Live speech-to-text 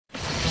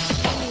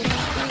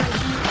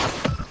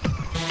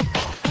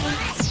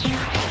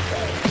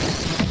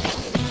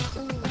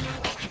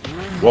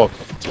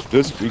Welcome to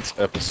this week's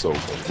episode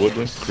of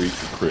Woodland Creek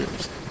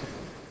Cribs.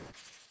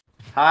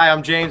 Hi,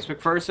 I'm James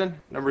MacPherson,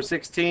 number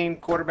 16,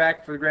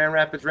 quarterback for the Grand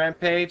Rapids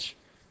Rampage.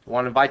 I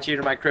want to invite you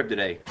to my crib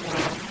today.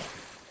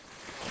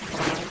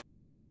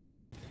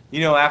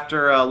 You know,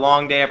 after a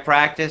long day of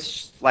practice,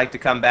 just like to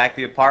come back to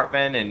the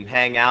apartment and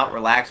hang out,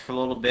 relax for a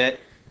little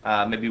bit,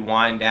 maybe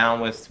wind down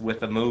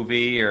with a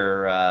movie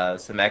or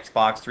some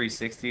Xbox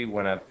 360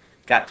 when I've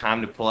got time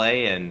to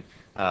play, and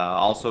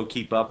also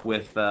keep up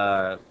with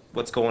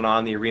what's going on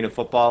in the Arena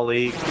Football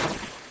League.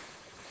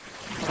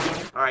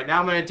 All right, now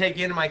I'm going to take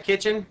you into my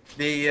kitchen.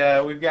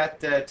 We've got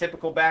the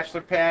typical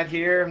bachelor pad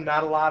here.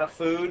 Not a lot of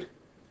food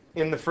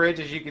in the fridge,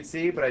 as you can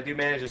see, but I do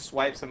manage to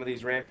swipe some of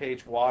these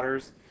Rampage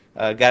waters.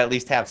 Got to at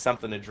least have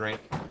something to drink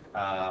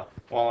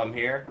while I'm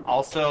here.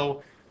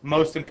 Also,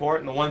 most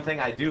important, the one thing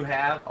I do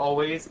have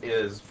always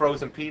is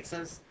frozen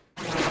pizzas.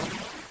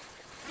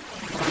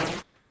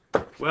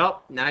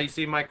 Well, now you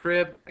see my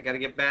crib. I got to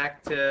get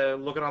back to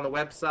looking on the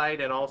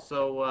website and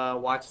also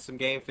watching some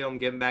game film,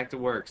 getting back to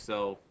work.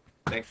 So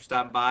thanks for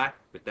stopping by,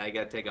 but now you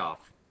got to take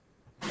off.